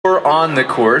on the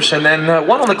course, and then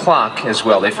 1 on the clock as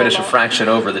well. They finish a fraction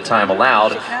over the time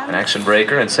allowed. An action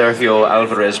breaker, and Sergio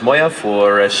Alvarez Moya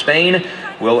for Spain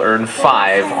will earn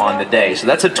 5 on the day. So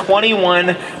that's a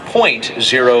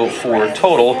 21.04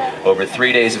 total over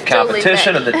 3 days of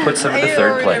competition, and that puts them into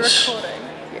 3rd place.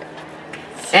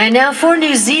 And now for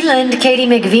New Zealand, Katie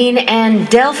McVean and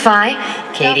Delphi.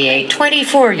 Katie, a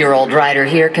 24-year-old rider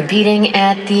here competing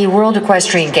at the World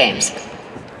Equestrian Games.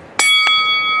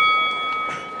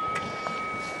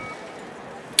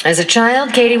 As a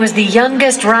child, Katie was the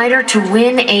youngest rider to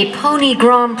win a Pony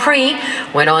Grand Prix,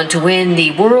 went on to win the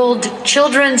World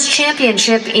Children's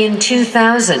Championship in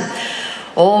 2000.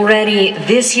 Already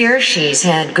this year, she's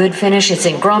had good finishes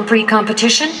in Grand Prix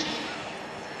competition.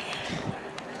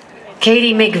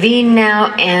 Katie McVean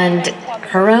now, and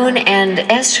her own and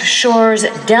S. Shore's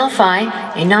Delphi,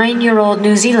 a 9-year-old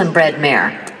New Zealand bred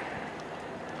mare.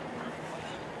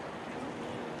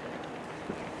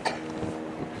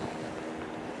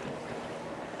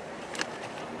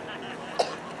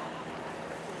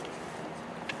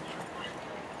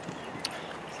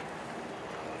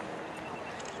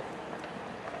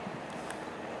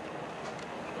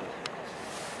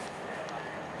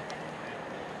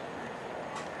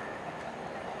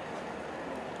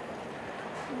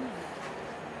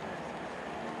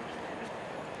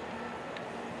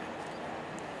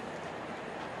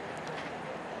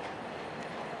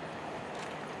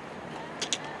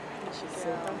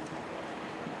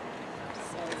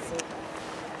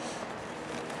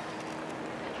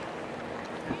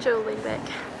 Jolie back.